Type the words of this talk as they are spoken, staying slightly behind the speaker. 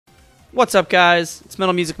What's up, guys? It's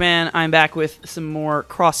MetalMusicMan. I'm back with some more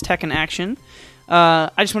cross-Tekken action. I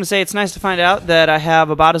just want to say it's nice to find out that I have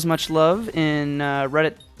about as much love in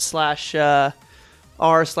Reddit slash r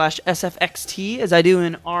slash SFxT as I do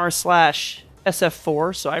in r slash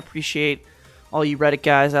SF4, so I appreciate all you Reddit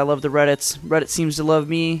guys. I love the Reddits. Reddit seems to love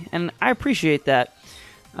me, and I appreciate that.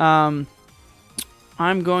 I'm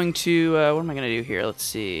going to... what am I going to do here? Let's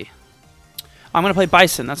see. I'm going to play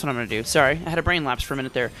Bison. That's what I'm going to do. Sorry, I had a brain lapse for a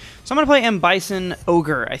minute there. So I'm going to play Bison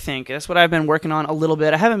Ogre, I think. That's what I've been working on a little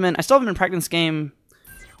bit. I still haven't been practicing this game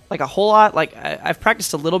like a whole lot. Like I've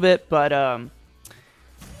practiced a little bit, but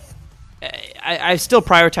I still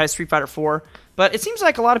prioritize Street Fighter 4. But it seems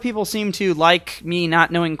like a lot of people seem to like me not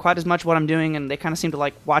knowing quite as much what I'm doing, and they kind of seem to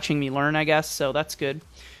like watching me learn, I guess. So that's good.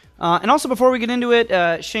 And also, before we get into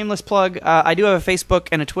it, shameless plug, I do have a Facebook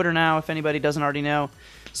and a Twitter now, if anybody doesn't already know.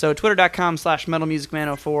 So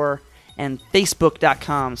twitter.com/MetalMusicMan04 and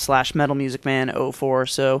facebook.com/MetalMusicMan04.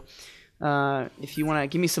 So if you want to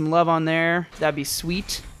give me some love on there, that'd be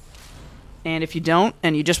sweet. And if you don't,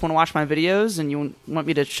 and you just want to watch my videos and you want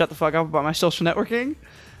me to shut the fuck up about my social networking,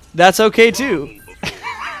 that's okay too.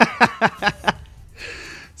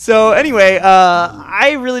 So anyway,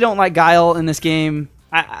 I really don't like Guile in this game.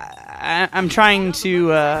 I'm trying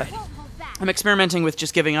to... I'm experimenting with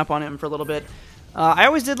just giving up on him for a little bit. I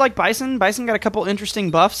always did like Bison. Bison got a couple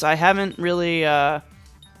interesting buffs. I haven't really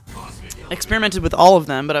experimented with all of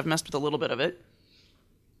them, but I've messed with a little bit of it.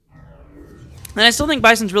 And I still think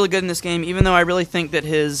Bison's really good in this game, even though I really think that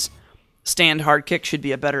his stand hard kick should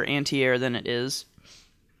be a better anti-air than it is.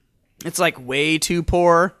 It's like way too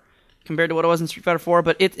poor compared to what it was in Street Fighter 4,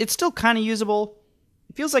 but it's still kind of usable.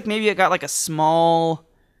 It feels like maybe it got like a small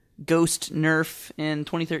ghost nerf in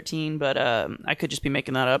 2013, but I could just be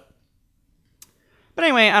making that up. But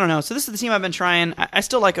anyway, I don't know. So this is the team I've been trying. I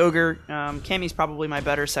still like Ogre. Cammy's probably my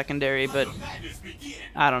better secondary, but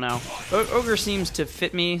I don't know. Ogre seems to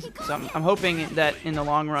fit me, so I'm hoping that in the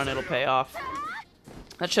long run it'll pay off.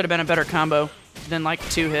 That should have been a better combo than like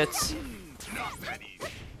 2 hits.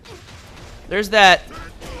 There's that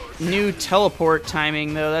new teleport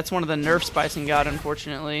timing, though. That's one of the nerfs Bison got,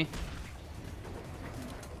 unfortunately.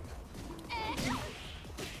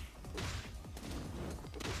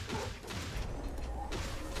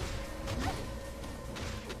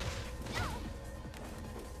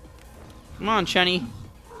 Come on, Chunny.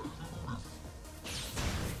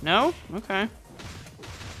 No? Okay.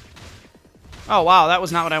 Oh, wow, that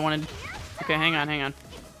was not what I wanted. Okay, hang on, hang on.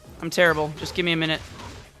 I'm terrible. Just give me a minute.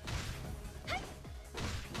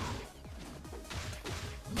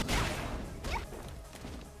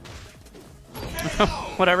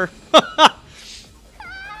 Whatever.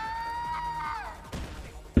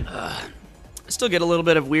 I still get a little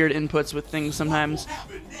bit of weird inputs with things sometimes.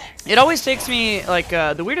 It always takes me, like,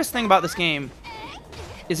 the weirdest thing about this game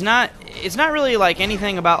is it's not really, like,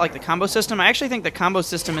 anything about, like, the combo system. I actually think the combo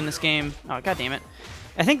system in this game, oh, god damn it.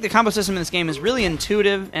 I think the combo system in this game is really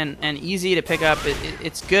intuitive and easy to pick up.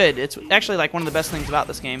 It's good. It's actually, like, one of the best things about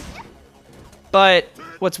this game. But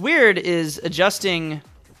what's weird is adjusting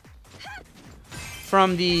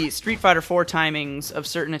from the Street Fighter 4 timings of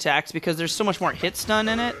certain attacks because there's so much more hits done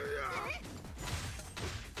in it.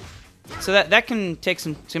 So that can take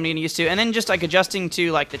some getting used to, and then just like adjusting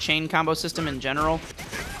to like the chain combo system in general.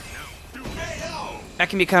 That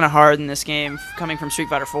can be kind of hard in this game, coming from Street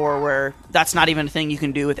Fighter 4, where that's not even a thing you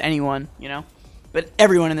can do with anyone, you know. But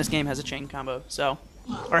everyone in this game has a chain combo, so,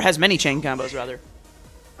 or has many chain combos rather.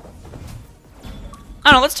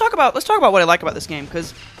 I don't know. Let's talk about what I like about this game,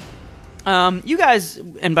 because you guys,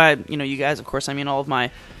 and by you guys, of course, I mean all of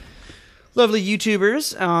my lovely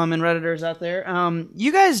YouTubers and Redditors out there.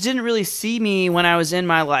 You guys didn't really see me when I was in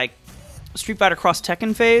my like Street Fighter Cross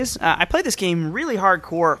Tekken phase. I played this game really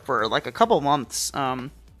hardcore for like a couple months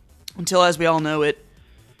until, as we all know, it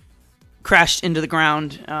crashed into the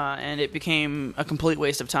ground and it became a complete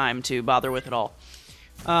waste of time to bother with at all.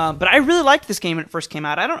 But I really liked this game when it first came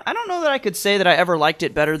out. I don't know that I could say that I ever liked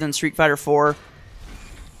it better than Street Fighter 4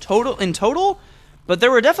 in total. But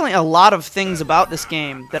there were definitely a lot of things about this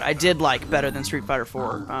game that I did like better than Street Fighter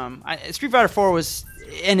 4. Street Fighter 4 was,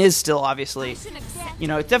 and is still, obviously, it's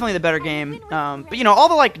definitely the better game. But, all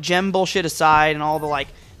the, like, gem bullshit aside and all the, like,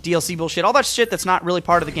 DLC bullshit, all that shit that's not really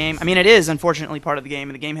part of the game. I mean, it is, unfortunately, part of the game,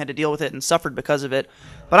 and the game had to deal with it and suffered because of it.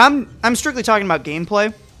 But I'm strictly talking about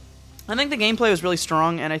gameplay. I think the gameplay was really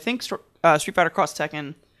strong, and I think Street Fighter Cross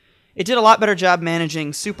Tekken, it did a lot better job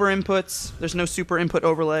managing super inputs. There's no super input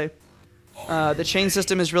overlay. The chain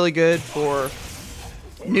system is really good for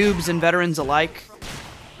noobs and veterans alike.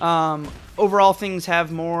 Overall, things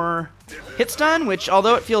have more hits done, which,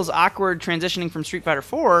 although it feels awkward transitioning from Street Fighter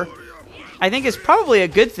 4, I think is probably a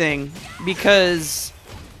good thing because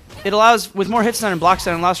it allows, with more hit stun and block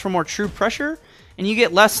stun, it allows for more true pressure, and you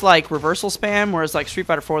get less like reversal spam. Whereas like Street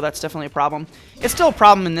Fighter 4, that's definitely a problem. It's still a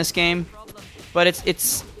problem in this game, but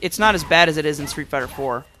it's not as bad as it is in Street Fighter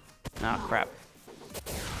 4. Oh crap!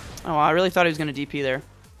 Oh, I really thought he was gonna DP there.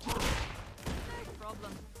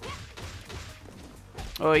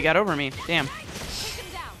 Oh, he got over me. Damn.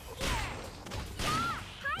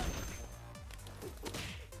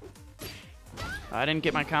 I didn't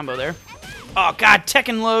get my combo there. Oh god,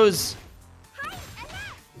 Tekken lows.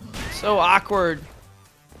 So awkward.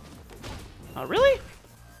 Oh, really?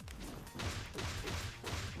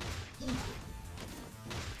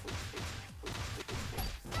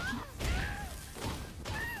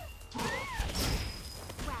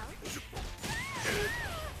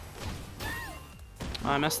 Oh,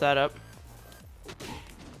 I messed that up.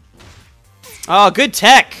 Oh, good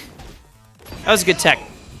tech. That was good tech.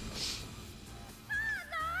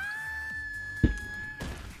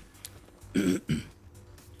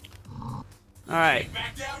 All right.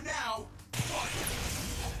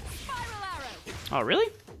 Oh, really?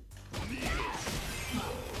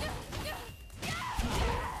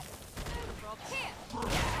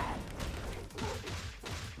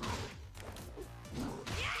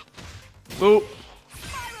 Ooh.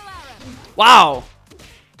 Wow.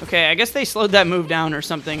 Okay, I guess they slowed that move down or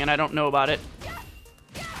something, and I don't know about it.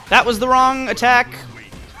 That was the wrong attack.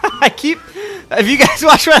 I keep... If you guys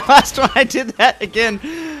watched my last one, I did that again.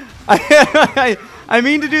 I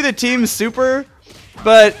mean to do the team super,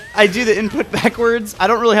 but I do the input backwards. I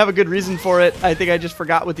don't really have a good reason for it. I think I just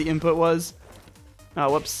forgot what the input was.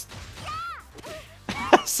 Oh, whoops.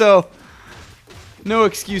 So, no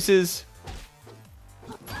excuses.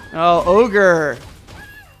 Oh, Ogre.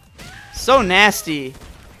 So nasty.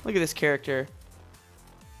 Look at this character.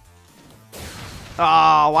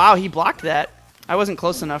 Oh, wow, he blocked that. I wasn't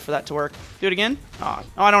close enough for that to work. Do it again? Oh,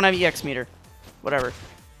 I don't have EX meter. Whatever.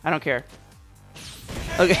 I don't care.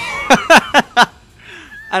 Okay. I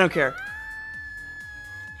don't care.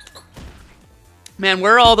 Man,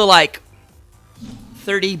 where are all the, like,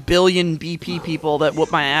 30 billion BP people that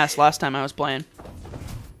whooped my ass last time I was playing?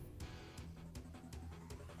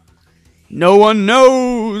 No one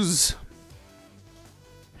knows!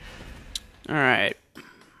 Alright.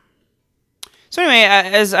 So anyway,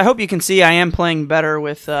 as I hope you can see, I am playing better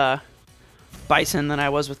with Bison than I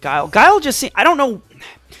was with Guile. Guile just I don't know...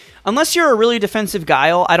 Unless you're a really defensive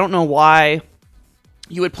Guile, I don't know why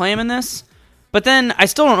you would play him in this. But then, I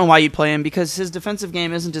still don't know why you'd play him, because his defensive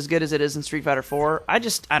game isn't as good as it is in Street Fighter 4. I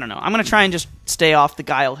don't know. I'm going to try and just stay off the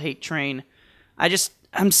Guile hate train. I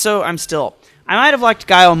might have liked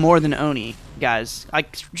Guile more than Oni, guys.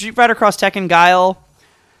 Like, Street Fighter Cross Tekken Guile,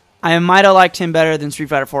 I might have liked him better than Street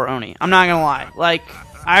Fighter 4 Oni. I'm not going to lie. Like,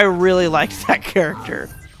 I really liked that character.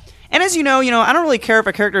 And as you know, I don't really care if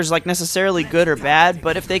a character is, like, necessarily good or bad,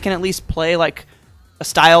 but if they can at least play, like, a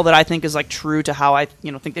style that I think is, like, true to how I,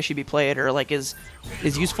 think they should be played, or, like, is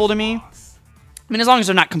useful to me. I mean, as long as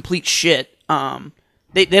they're not complete shit,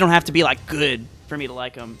 they don't have to be, like, good for me to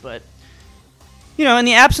like them, but... in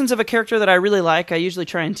the absence of a character that I really like, I usually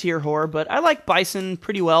try and tier whore, but I like Bison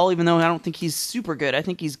pretty well, even though I don't think he's super good. I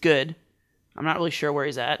think he's good. I'm not really sure where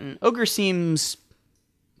he's at, and Ogre seems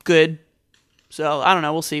good, so I don't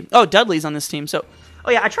know, we'll see. Oh, Dudley's on this team, so...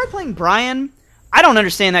 Oh yeah, I tried playing Brian. I don't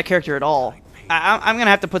understand that character at all. I'm going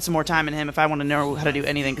to have to put some more time in him if I want to know how to do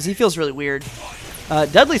anything, because he feels really weird.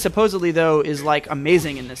 Dudley, supposedly, though, is, like,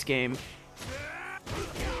 amazing in this game.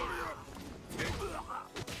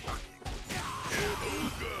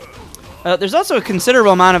 There's also a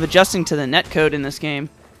considerable amount of adjusting to the netcode in this game.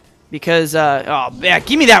 Because, oh, yeah,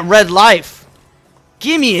 give me that red life!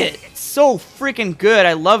 Give me it! It's so freaking good.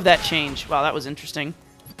 I love that change. Wow, that was interesting.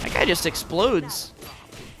 That guy just explodes.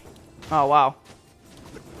 Oh, wow.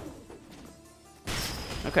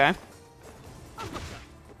 Okay.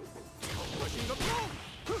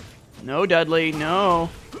 No, Dudley,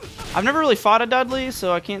 no. I've never really fought a Dudley,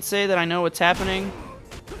 so I can't say that I know what's happening.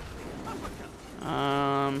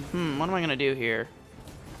 What am I gonna do here?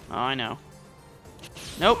 Oh, I know.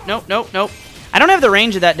 Nope, nope, nope, nope. I don't have the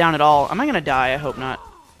range of that down at all. Am I gonna die? I hope not.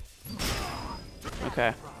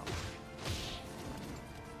 Okay.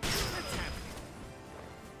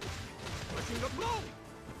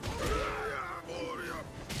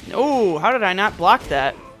 Oh, how did I not block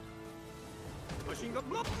that?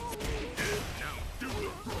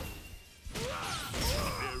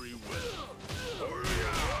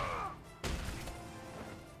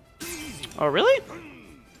 Oh, really?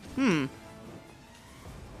 Hmm.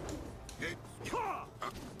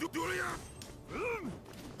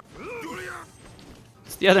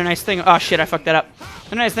 The other nice thing... Oh, shit, I fucked that up.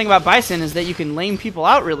 The nice thing about Bison is that you can lame people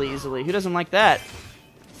out really easily. Who doesn't like that?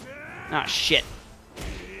 Ah, shit.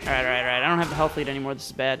 Alright, alright, alright. I don't have the health lead anymore. This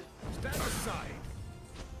is bad.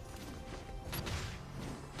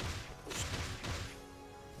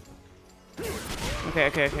 Okay,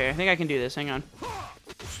 okay, okay. I think I can do this. Hang on.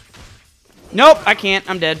 Nope, I can't.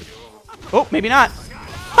 I'm dead. Oh, maybe not.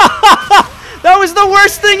 That was the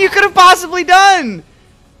worst thing you could have possibly done!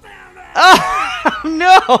 Oh,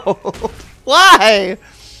 no! Why?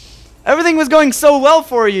 Everything was going so well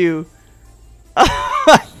for you.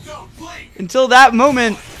 Until that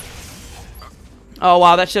moment. Oh,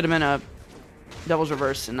 wow, that should have been a devil's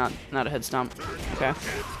reverse and not a head stomp. Okay.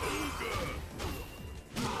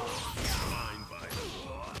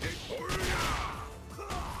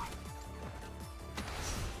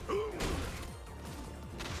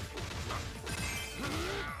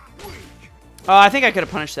 Oh, I think I could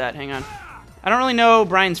have punished that. Hang on. I don't really know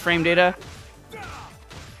Brian's frame data.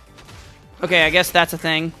 Okay, I guess that's a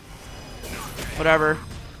thing. Whatever.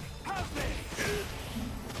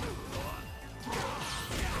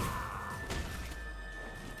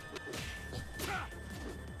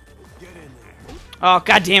 Oh,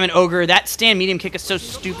 god damn it, Ogre. That stand medium kick is so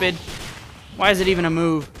stupid. Why is it even a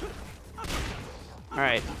move?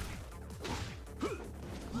 Alright.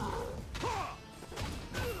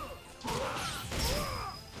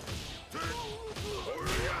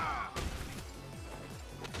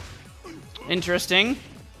 Interesting.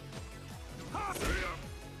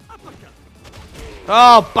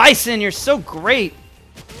 Oh, Bison, you're so great.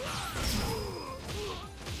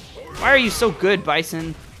 Why are you so good,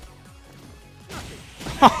 Bison?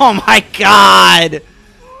 Oh my god.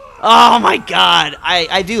 Oh my god.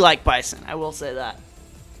 I do like Bison. I will say that.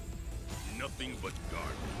 Nothing but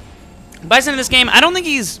garbage. Bison in this game, I don't think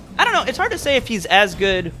he's... I don't know. It's hard to say if he's as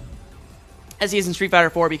good as he is in Street Fighter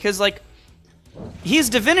 4 because, like, he's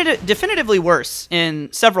definitively worse in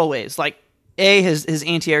several ways. Like, A, his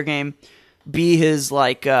anti-air game. B, his,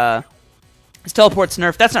 like, his teleport's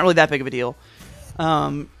nerf. That's not really that big of a deal.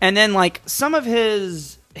 And then, like, some of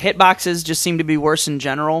his hitboxes just seem to be worse in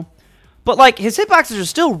general. But, like, his hitboxes are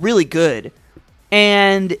still really good.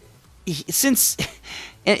 And since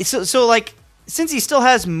he still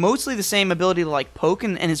has mostly the same ability to, like, poke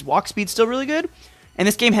and his walk speed's still really good, and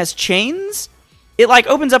this game has chains, it, like,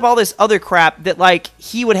 opens up all this other crap that, like,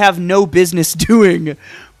 he would have no business doing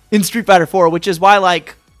in Street Fighter 4, which is why,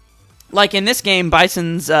 like in this game,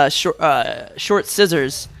 Bison's short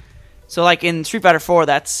scissors. So, like, in Street Fighter 4,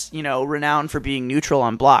 that's, you know, renowned for being neutral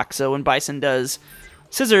on block. So when Bison does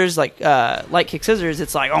scissors, like, light kick scissors,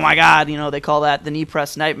 it's like, oh my god, you know, they call that the knee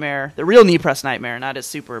press nightmare. The real knee press nightmare, not his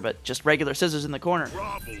super, but just regular scissors in the corner.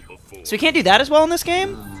 So he can't do that as well in this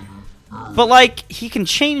game. But, like, he can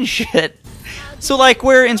change shit. So, like,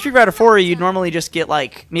 where in Street Fighter 4, you'd normally just get,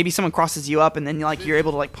 like, maybe someone crosses you up and then, like, you're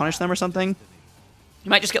able to, like, punish them or something. You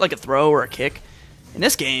might just get, like, a throw or a kick. In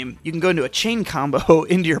this game, you can go into a chain combo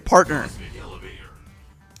into your partner.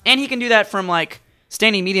 And he can do that from, like,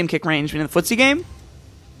 standing medium kick range in the footsie game.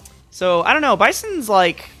 So, I don't know. Bison's,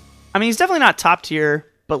 like... I mean, he's definitely not top tier,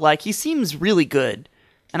 but, like, he seems really good.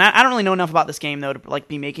 And I don't really know enough about this game, though, to, like,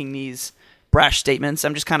 be making these brash statements.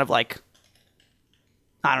 I'm just kind of, like...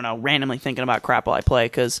 I don't know, randomly thinking about crap while I play,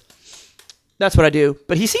 because that's what I do.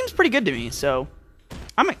 But he seems pretty good to me, so...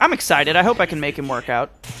 I'm excited. I hope I can make him work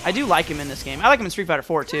out. I do like him in this game. I like him in Street Fighter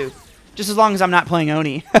 4, too. Just as long as I'm not playing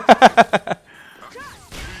Oni. Look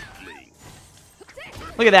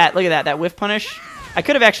at that. Look at that. That whiff punish. I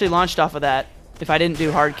could have actually launched off of that if I didn't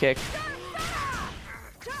do hard kick.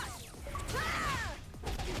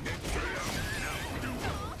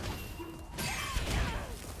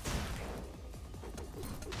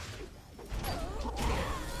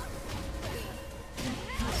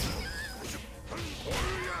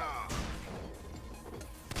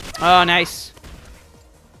 Oh, nice.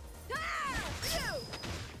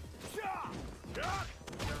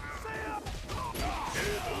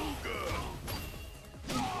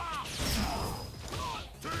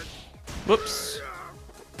 Whoops.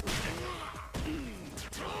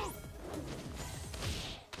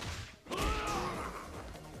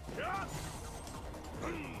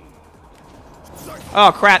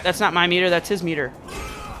 Oh, crap. That's not my meter. That's his meter.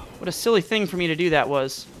 What a silly thing for me to do that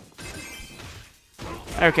was.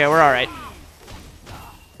 Okay, we're alright.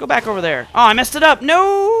 Go back over there. Oh, I messed it up.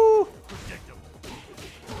 No!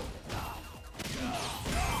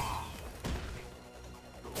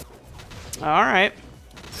 Alright.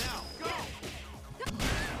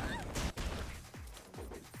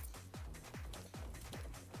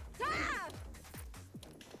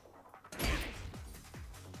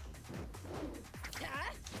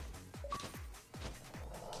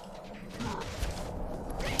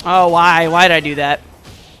 Oh, why? Why did I do that?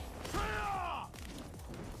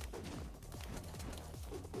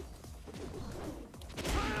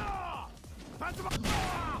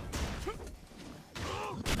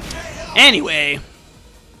 Anyway.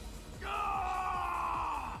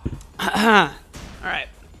 Alright.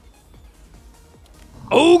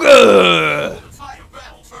 Ogre!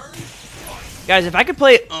 Guys, if I could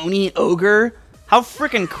play Oni Ogre, how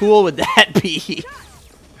freaking cool would that be?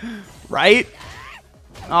 Right?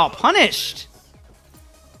 Oh, punished!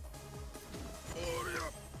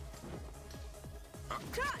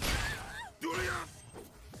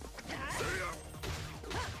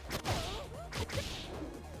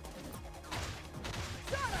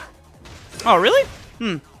 Oh, really?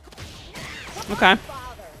 Hmm. Okay.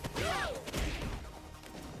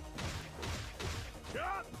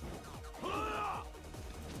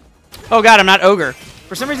 Oh god, I'm not Ogre.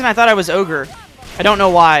 For some reason I thought I was Ogre. I don't know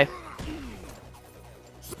why.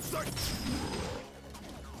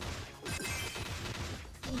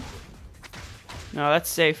 No, that's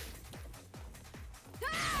safe.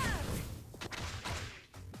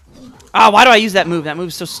 Ah, why do I use that move? That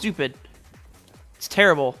move's so stupid. It's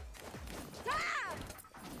terrible.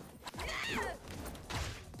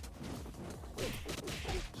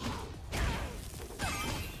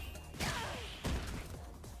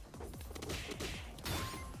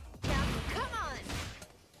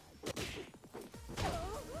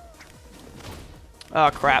 Oh,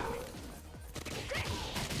 crap.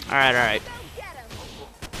 Alright, alright.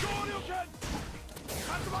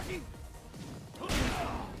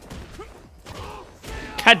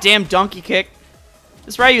 Goddamn donkey kick.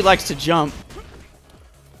 This Ryu likes to jump.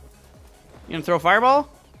 You gonna throw a fireball?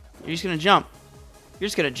 You're just gonna jump. You're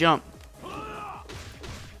just gonna jump.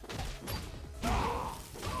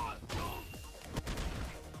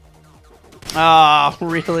 Oh,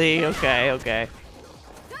 really? Okay, okay.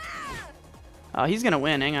 Oh, he's gonna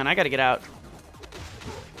win. Hang on, I gotta get out.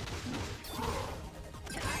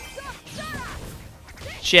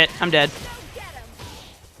 Shit, I'm dead.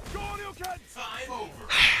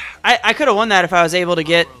 I could have won that if I was able to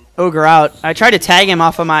get Ogre out. I tried to tag him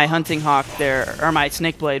off of my Hunting Hawk there, or my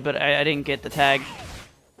Snake Blade, but I didn't get the tag.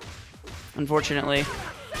 Unfortunately.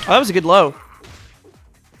 Oh, that was a good low.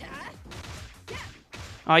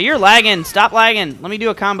 Oh, you're lagging. Stop lagging. Let me do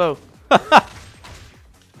a combo.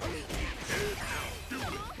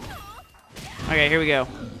 Okay, here we go.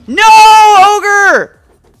 No, Ogre!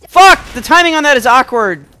 Fuck! The timing on that is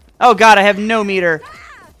awkward. Oh god, I have no meter.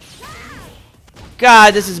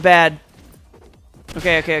 God, this is bad.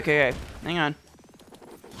 Okay, okay, okay, okay. Hang on.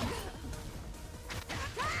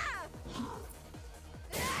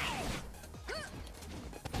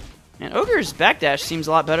 And Ogre's backdash seems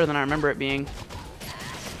a lot better than I remember it being.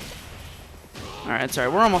 Alright, sorry.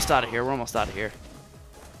 We're almost out of here. We're almost out of here.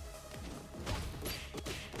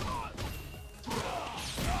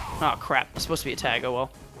 Oh, crap. It's supposed to be a tag. Oh,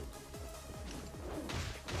 well.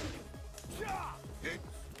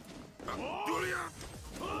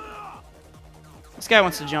 This guy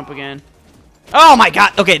wants to jump again. Oh, my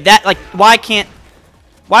God. Okay, that, like, why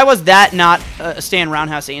was that not a stand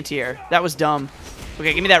roundhouse anti-air? That was dumb.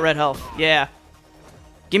 Okay, give me that red health. Yeah.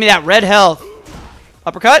 Give me that red health.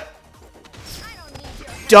 Uppercut.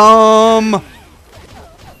 Dumb.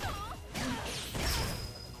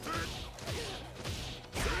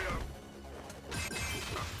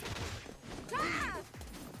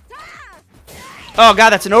 Oh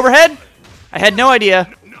god, that's an overhead? I had no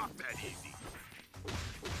idea.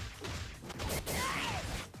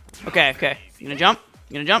 Okay, okay. You gonna jump?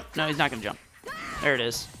 You gonna jump? No, he's not gonna jump. There it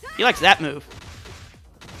is. He likes that move.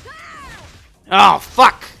 Oh,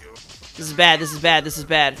 fuck! This is bad, this is bad, this is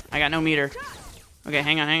bad. I got no meter. Okay,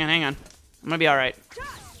 hang on, hang on, hang on. I'm gonna be alright.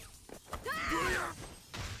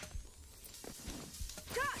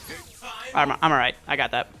 I'm alright. I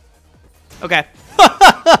got that. Okay.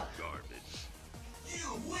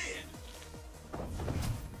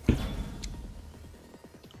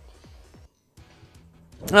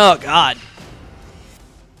 Oh, God.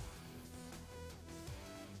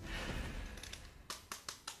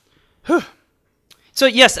 So,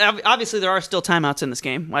 yes, obviously there are still timeouts in this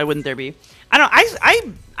game. Why wouldn't there be? I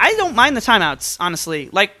don't mind the timeouts, honestly.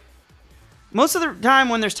 Like, most of the time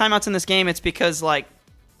when there's timeouts in this game, it's because, like,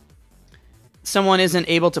 someone isn't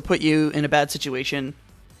able to put you in a bad situation.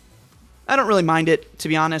 I don't really mind it, to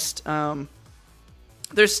be honest.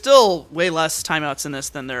 There's still way less timeouts in this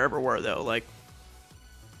than there ever were, though. Like,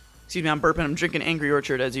 excuse me, I'm burping. I'm drinking Angry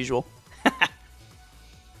Orchard as usual.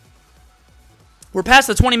 We're past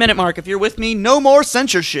the 20-minute mark. If you're with me, no more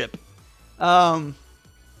censorship. But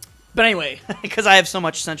anyway, because I have so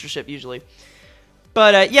much censorship usually.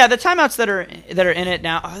 But yeah, the timeouts that are in it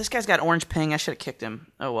now. Oh, this guy's got orange ping. I should have kicked him.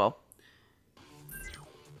 Oh well.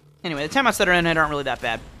 Anyway, the timeouts that are in it aren't really that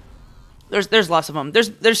bad. There's lots of them.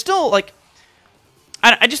 There's still like.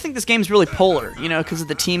 I just think this game's really polar, you know, because of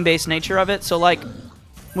the team-based nature of it. So like,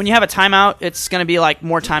 when you have a timeout, it's gonna be like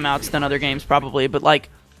more timeouts than other games probably. But like,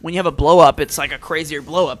 when you have a blow-up, it's like a crazier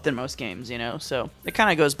blow-up than most games, you know. So it kind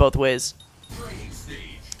of goes both ways.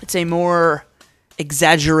 It's a more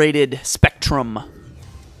exaggerated spectrum.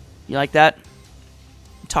 You like that?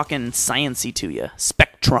 I'm talking science-y to you.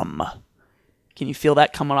 Spectrum. Can you feel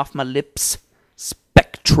that coming off my lips?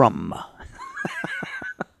 Spectrum.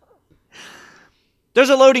 There's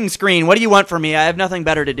a loading screen. What do you want from me? I have nothing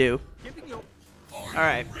better to do.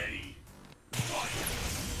 Alright.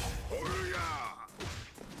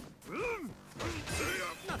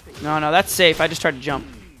 No, that's safe. I just tried to jump.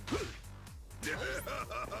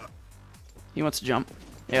 He wants to jump.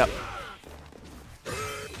 Yep.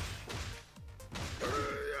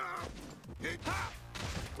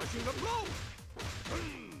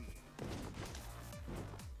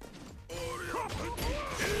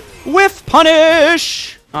 Whiff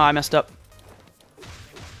punish! Oh, I messed up.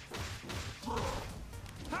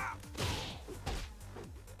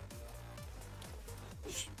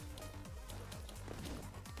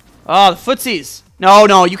 Oh, the footsies.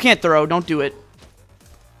 No, you can't throw. Don't do it.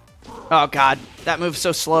 Oh, God. That move's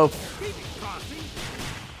so slow.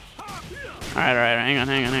 Alright. Hang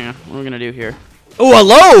on. What are we gonna do here? Oh, a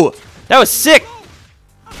low! That was sick!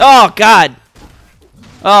 Oh, God.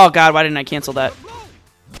 Oh, God. Why didn't I cancel that?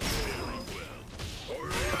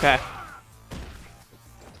 Okay.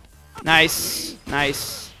 Nice.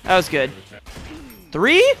 That was good.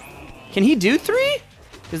 3? Can he do 3?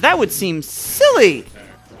 Because that would seem silly.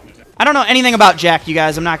 I don't know anything about Jack, you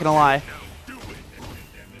guys. I'm not going to lie.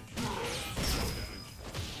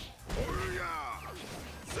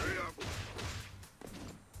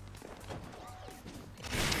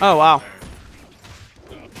 Oh, wow.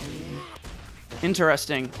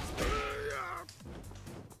 Interesting.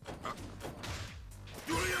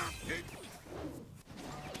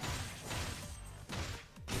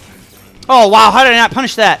 Oh, wow. How did I not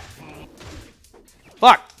punish that?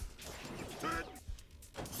 Fuck.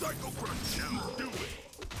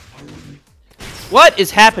 What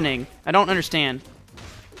is happening? I don't understand.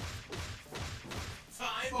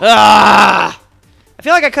 Ah! I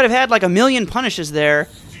feel like I could have had like a million punishes there,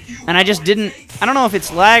 and I just didn't. I don't know if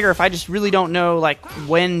it's lag or if I just really don't know like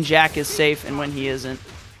when Jack is safe and when he isn't.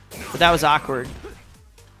 But that was awkward.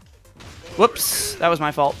 Whoops. That was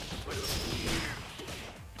my fault.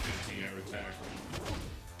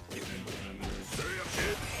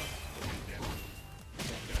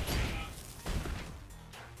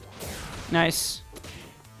 Nice.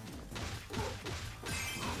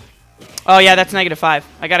 Oh, yeah, that's -5.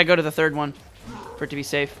 I gotta go to the third one for it to be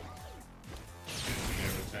safe.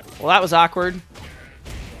 Well, that was awkward.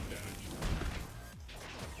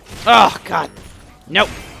 Oh, God. Nope.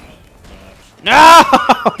 No!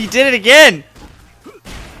 He did it again!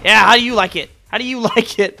 Yeah, how do you like it? How do you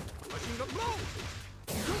like it?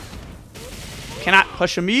 Cannot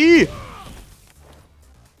push me!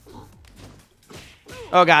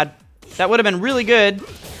 Oh, God. That would have been really good.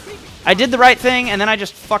 I did the right thing, and then I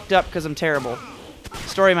just fucked up because I'm terrible.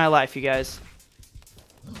 Story of my life, you guys.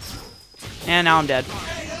 And now I'm dead.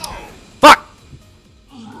 Fuck!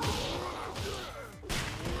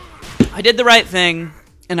 I did the right thing,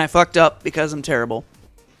 and I fucked up because I'm terrible.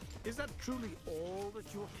 Is that truly all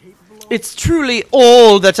that you're capable of? It's truly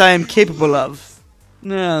all that I am capable of.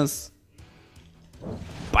 Yes.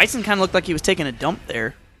 Bison kind of looked like he was taking a dump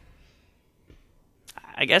there.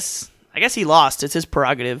 I guess he lost. It's his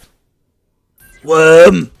prerogative.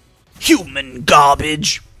 Worm! Human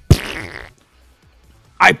garbage!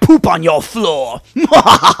 I poop on your floor!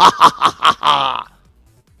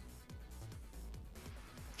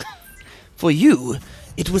 For you,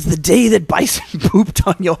 it was the day that Bison pooped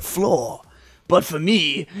on your floor. But for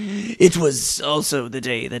me, it was also the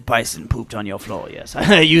day that Bison pooped on your floor, yes.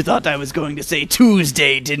 You thought I was going to say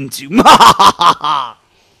Tuesday, didn't you?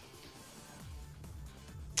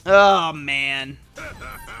 Oh, man.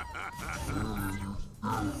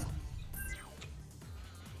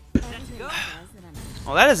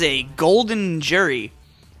 Oh, that is a golden jury.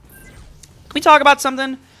 Can we talk about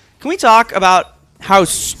something? Can we talk about how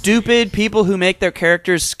stupid people who make their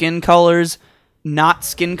characters' skin colors not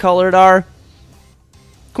skin colored are?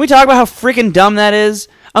 Can we talk about how freaking dumb that is?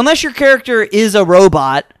 Unless your character is a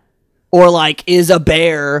robot or, like, is a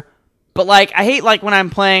bear. But, like, I hate, like, when I'm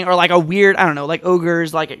playing, or, like, a weird, I don't know, like,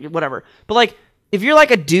 ogres, like, whatever. But, like, if you're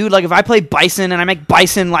like a dude, like if I play Bison and I make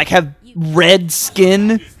Bison like have red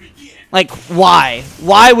skin, like why?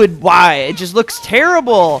 Why? It just looks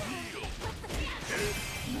terrible.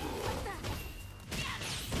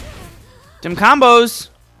 Them combos.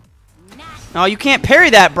 No, you can't parry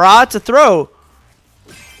that, brah. It's a throw.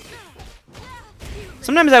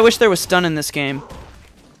 Sometimes I wish there was stun in this game.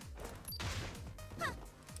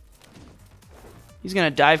 He's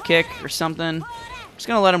gonna dive kick or something. I'm just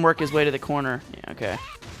gonna let him work his way to the corner. Yeah, okay.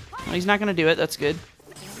 Well, he's not gonna do it. That's good.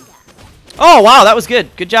 Oh, wow, that was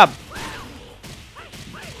good. Good job.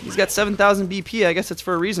 He's got 7,000 BP. I guess it's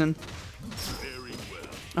for a reason.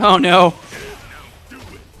 Oh, no.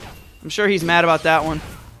 I'm sure he's mad about that one.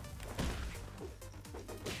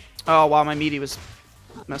 Oh, wow, my meaty was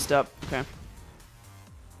messed up. Okay.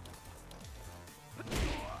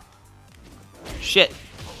 Shit.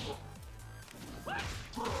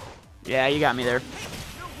 Yeah, you got me there.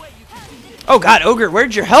 Oh, God, Ogre,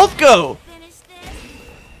 where'd your health go?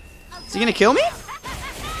 Is he gonna kill me?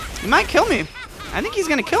 He might kill me. I think he's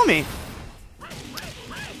gonna kill me.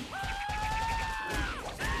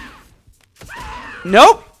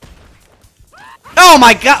 Nope. Oh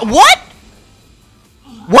my god, what?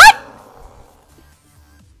 What?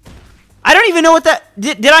 I don't even know what that...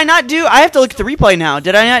 Did I not do... I have to look at the replay now.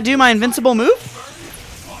 Did I not do my invincible move?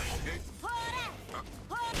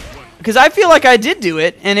 Because I feel like I did do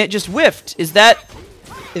it, and it just whiffed. Is that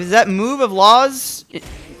move of Law's,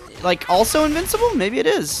 like, also invincible? Maybe it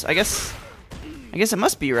is. I guess it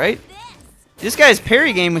must be, right? This guy's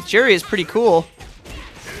parry game with Jerry is pretty cool.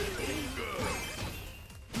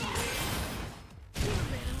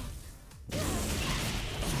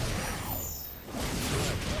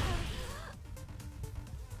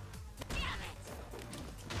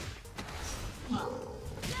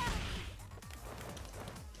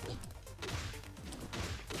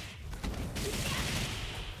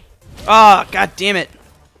 Oh, god damn it.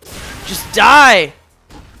 Just die!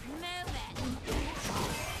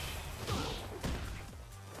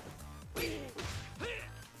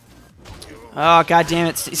 Oh, god damn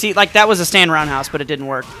it. See, like, that was a stand roundhouse, but it didn't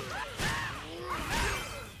work.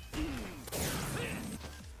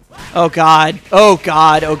 Oh, god. Oh,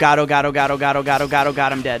 god. Oh, god. Oh, god. Oh, god. Oh, god. Oh, god. Oh, god. Oh,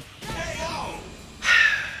 god. I'm dead.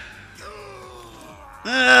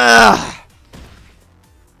 Ugh.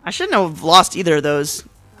 I shouldn't have lost either of those.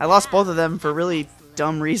 I lost both of them for really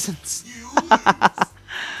dumb reasons.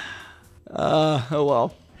 Oh,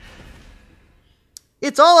 well.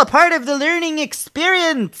 It's all a part of the learning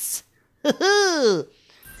experience. That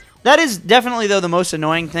is definitely, though, the most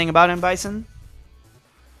annoying thing about him, Bison.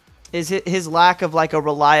 Is his lack of, like, a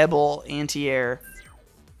reliable anti-air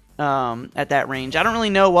at that range. I don't really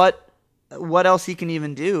know what else he can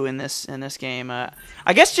even do in this game.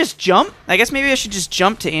 I guess just jump. I guess maybe I should just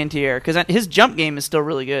jump to anti-air, because his jump game is still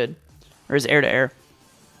really good. Or his air-to-air.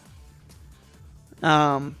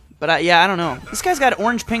 But yeah, I don't know. This guy's got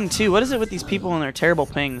orange ping too. What is it with these people and their terrible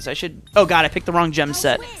pings? I should... Oh god, I picked the wrong gem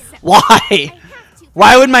set. Why?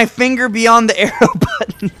 Why would my finger be on the arrow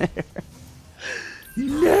button there?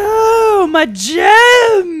 No, my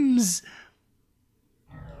gems!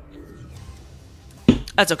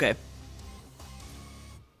 That's okay.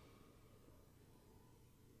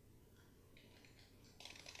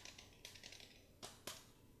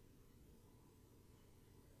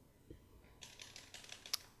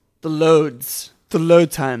 The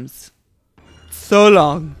load times. So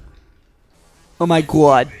long. Oh my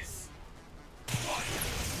god.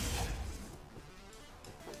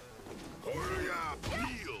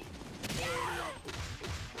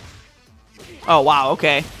 Oh wow,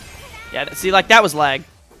 okay. Yeah, see, like, that was lag.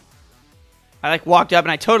 I, like, walked up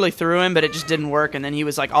and I totally threw him, but it just didn't work, and then he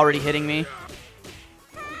was, like, already hitting me.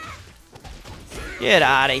 Get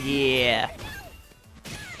out of here.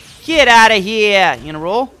 Get out of here. You gonna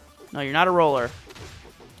roll? No, you're not a roller.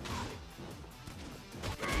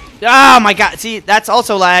 Oh my god. See, that's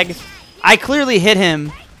also lag. I clearly hit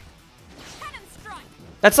him.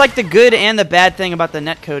 That's like the good and the bad thing about the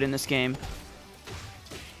netcode in this game.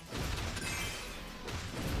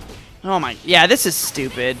 Oh my... Yeah, this is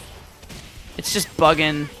stupid. It's just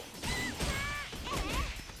bugging.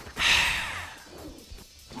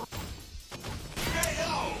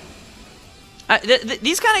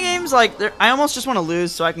 These kind of games, like, I almost just want to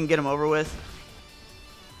lose so I can get them over with.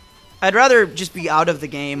 I'd rather just be out of the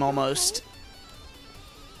game, almost.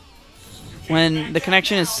 When the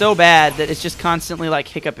connection is so bad that it's just constantly, like,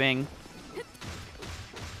 hiccuping.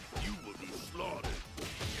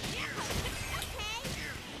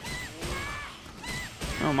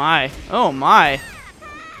 Oh my. Oh my.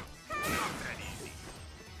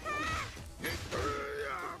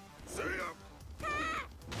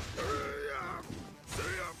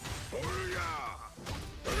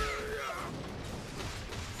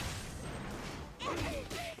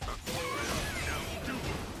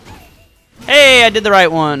 Hey, I did the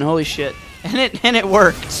right one. Holy shit. And it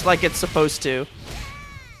worked like it's supposed to.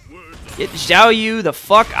 Get Xiao Yu the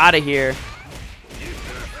fuck out of here.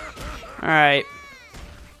 Alright.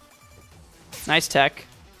 Nice tech.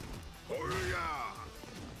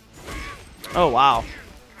 Oh, wow.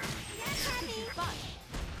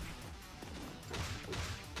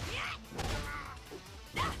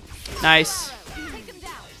 Nice.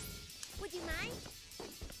 Would you mind?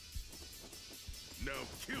 Now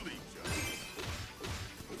kill each other.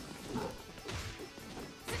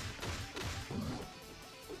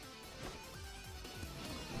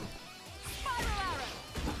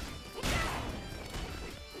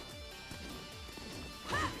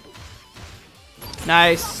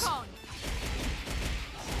 Nice.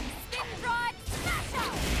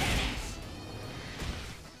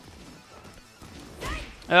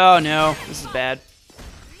 Oh no, this is bad.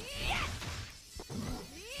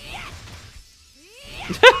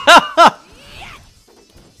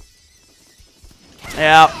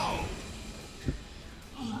 Yeah.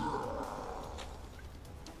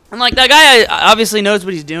 And like that guy obviously knows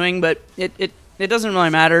what he's doing, but it doesn't really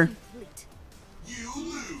matter.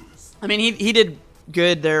 I mean, he did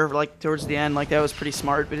good there, like towards the end, like that was pretty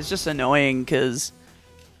smart, but it's just annoying because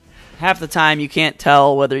half the time you can't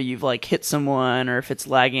tell whether you've like hit someone or if it's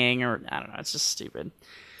lagging or I don't know. It's just stupid.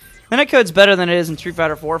 Minute code's better than it is in Street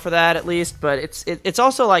Fighter 4 for that at least, but it's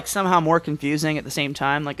also like somehow more confusing at the same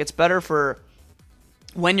time. Like it's better for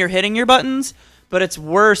when you're hitting your buttons, but it's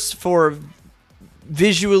worse for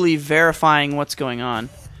visually verifying what's going on.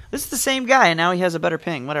 This is the same guy, and now he has a better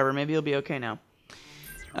ping. Whatever, maybe he'll be okay now.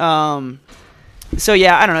 So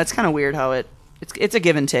yeah, I don't know. It's kind of weird how it's a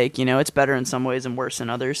give and take. You know, it's better in some ways and worse in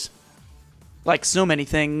others. Like so many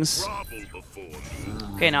things.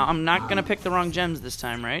 Okay, now I'm not gonna pick the wrong gems this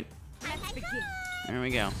time, right? There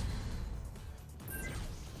we go.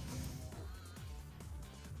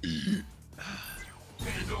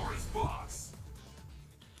 Pandora's box.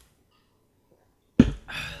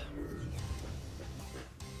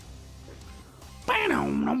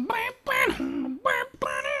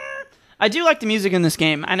 I do like the music in this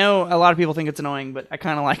game. I know a lot of people think it's annoying, but I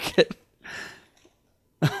kind of like it.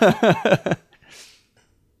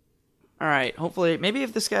 Alright, hopefully, maybe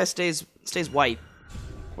if this guy stays white,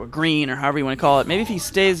 or green, or however you want to call it, maybe if he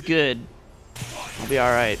stays good, I'll be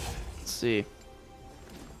alright. Let's see.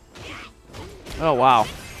 Oh, wow.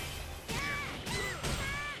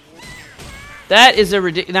 That is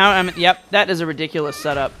a yep, that is a ridiculous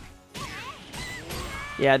setup.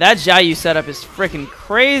 Yeah, that Xiao Yu setup is freaking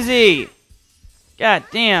crazy. God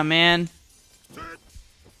damn, man.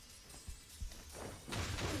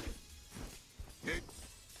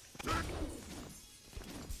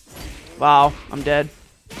 Wow, I'm dead.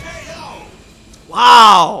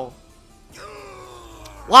 Wow.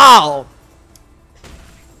 Wow.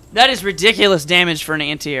 That is ridiculous damage for an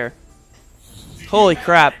anti-air. Holy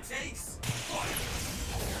crap.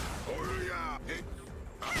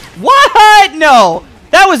 What? No.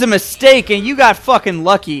 That was a mistake and you got fucking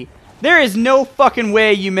lucky. There is no fucking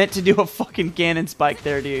way you meant to do a fucking cannon spike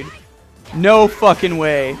there, dude. No fucking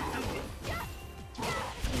way.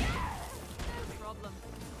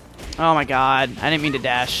 Oh my god. I didn't mean to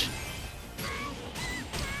dash.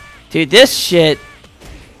 Dude, this shit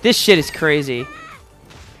is crazy.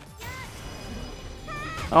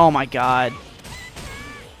 Oh my god.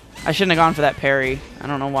 I shouldn't have gone for that parry. I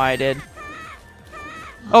don't know why I did.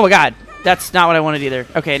 Oh my god. That's not what I wanted either.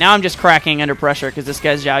 Okay, now I'm just cracking under pressure because this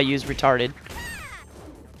guy's Xiao Yu's retarded.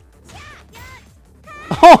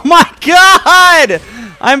 Oh my god!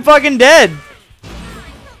 I'm fucking dead.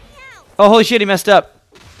 Oh, holy shit, he messed up.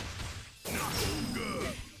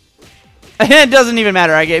 It doesn't even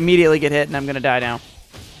matter. I immediately get hit and I'm going to die now.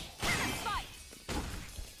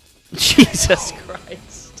 Jesus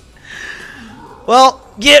Christ. Well,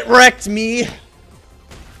 get wrecked, me.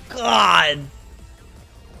 God.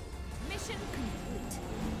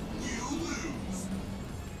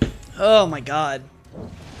 Oh my god.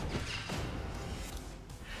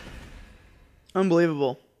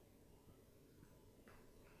 Unbelievable.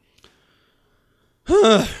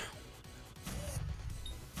 Yeah,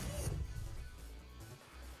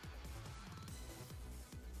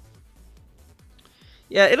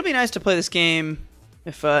 it'll be nice to play this game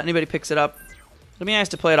if anybody picks it up. It'll be nice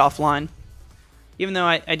to play it offline. Even though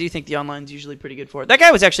I do think the online's usually pretty good for it. That guy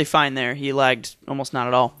was actually fine there. He lagged almost not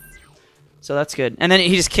at all. So that's good. And then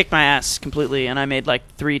he just kicked my ass completely, and I made like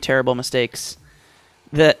 3 terrible mistakes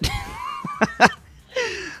that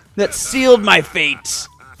that sealed my fate.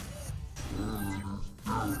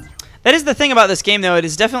 That is the thing about this game, though. It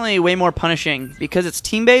is definitely way more punishing because it's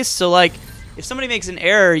team-based. So like, if somebody makes an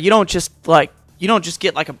error, you don't just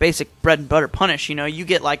get like a basic bread and butter punish, you know? You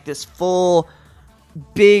get like this full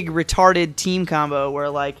big retarded team combo where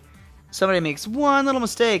like somebody makes one little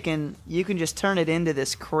mistake and you can just turn it into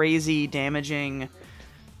this crazy damaging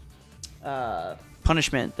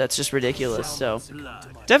punishment that's just ridiculous. So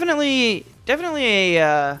definitely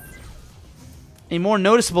a more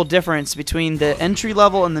noticeable difference between the entry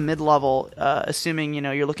level and the mid level, assuming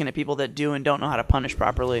you're looking at people that do and don't know how to punish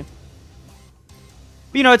properly.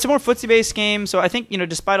 But, it's a more footsie based game, so I think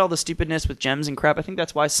despite all the stupidness with gems and crap, I think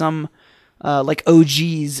that's why some like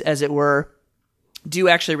OGs, as it were, do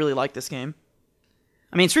actually really like this game.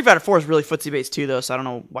 I mean, Street Fighter 4 is really footsie based too, though, so I don't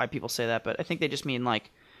know why people say that, but I think they just mean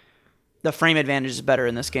like the frame advantage is better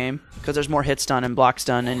in this game because there's more hits done and blocks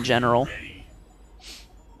done in general.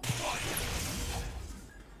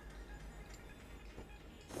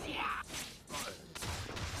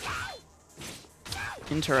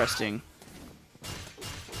 Interesting.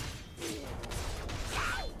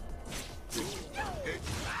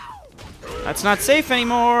 That's not safe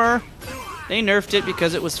anymore. They nerfed it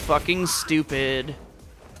because it was fucking stupid.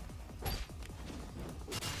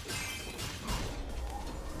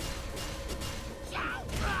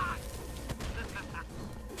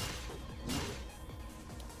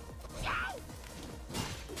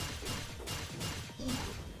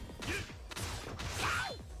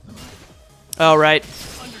 Oh, right.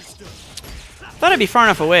 Thought I'd be far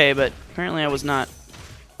enough away, but apparently I was not.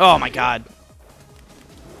 Oh my god.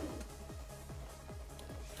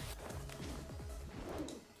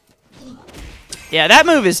 Yeah, that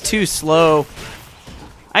move is too slow.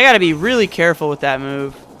 I gotta be really careful with that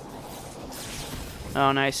move.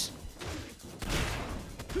 Oh, nice.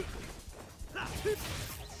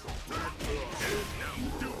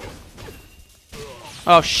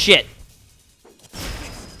 Oh, shit.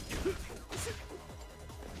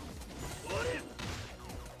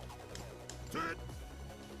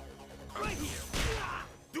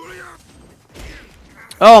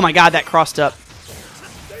 Oh my god, that crossed up.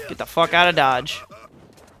 Get the fuck out of Dodge.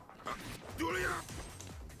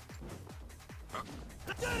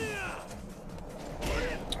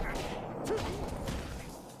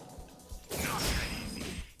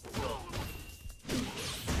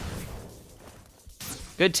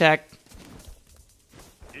 Good tech.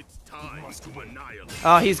 It's time to annihilate.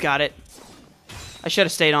 Oh, he's got it. I should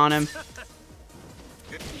have stayed on him.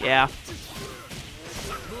 Yeah.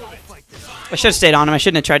 I should have stayed on him. I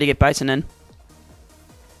shouldn't have tried to get Bison in.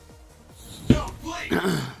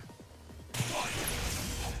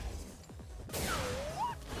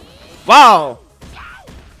 Wow!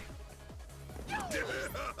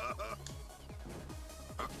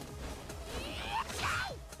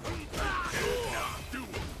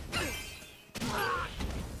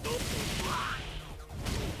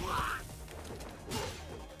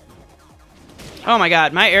 Oh my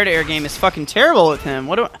god, my air-to-air game is fucking terrible with him.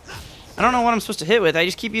 What do I don't know what I'm supposed to hit with. I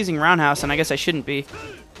just keep using roundhouse, and I guess I shouldn't be.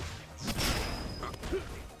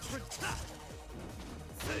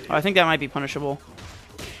 Oh, I think that might be punishable.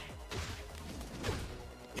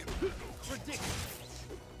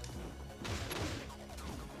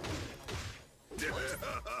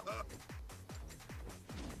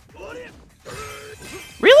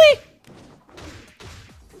 Really?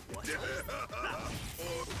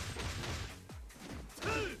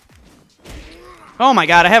 Oh my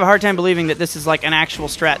god, I have a hard time believing that this is like an actual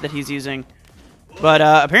strat that he's using. But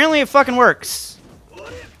apparently it fucking works.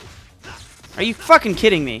 Are you fucking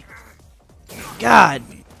kidding me? God.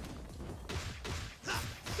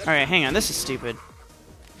 Alright, hang on. This is stupid.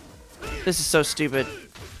 This is so stupid.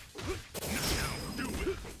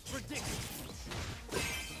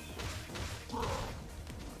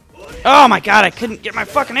 Oh my god, I couldn't get my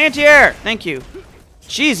fucking anti-air! Thank you.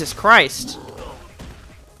 Jesus Christ.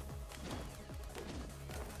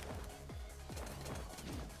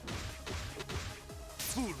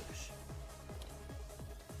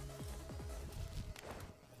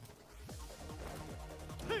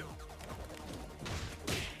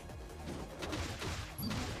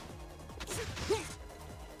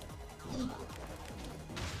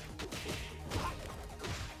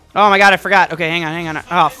 Oh my god, I forgot. Okay, hang on.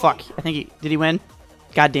 Oh, fuck. I think did he win?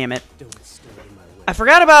 God damn it. I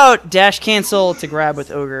forgot about dash cancel to grab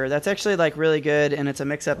with Ogre. That's actually, like, really good, and it's a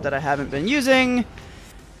mix-up that I haven't been using.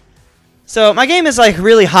 So, my game is, like,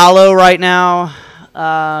 really hollow right now,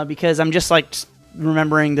 because I'm just, like,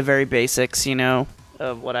 remembering the very basics,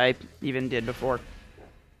 of what I even did before.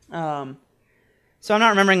 So I'm not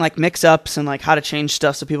remembering, like, mix-ups and, like, how to change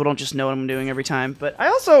stuff so people don't just know what I'm doing every time. But I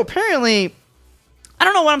also, apparently... I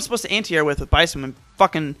don't know what I'm supposed to anti-air with Bison when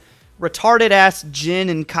fucking retarded-ass Jin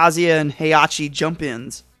and Kazuya and Heihachi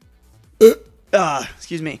jump-ins.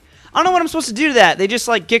 Excuse me. I don't know what I'm supposed to do to that. They just,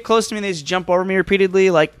 like, get close to me and they just jump over me repeatedly.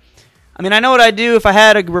 Like, I mean, I know what I'd do if I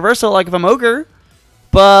had a reversal, like if I'm Ogre.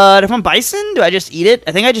 But if I'm Bison, do I just eat it?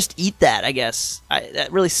 I think I just eat that, I guess.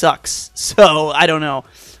 That really sucks. So, I don't know.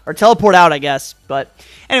 Or teleport out, I guess. But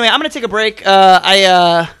anyway, I'm going to take a break. I'm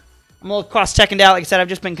a little cross-teching out. Like I said, I've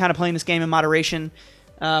just been kind of playing this game in moderation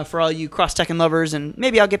for all you cross-teching lovers. And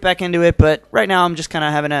maybe I'll get back into it. But right now, I'm just kind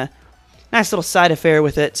of having a nice little side affair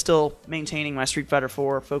with it. Still maintaining my Street Fighter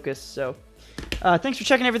 4 focus. So, thanks for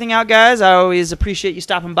checking everything out, guys. I always appreciate you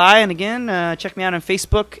stopping by. And again, check me out on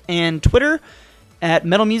Facebook and Twitter at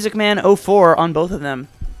MetalMusicMan04 on both of them.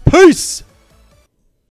 Peace!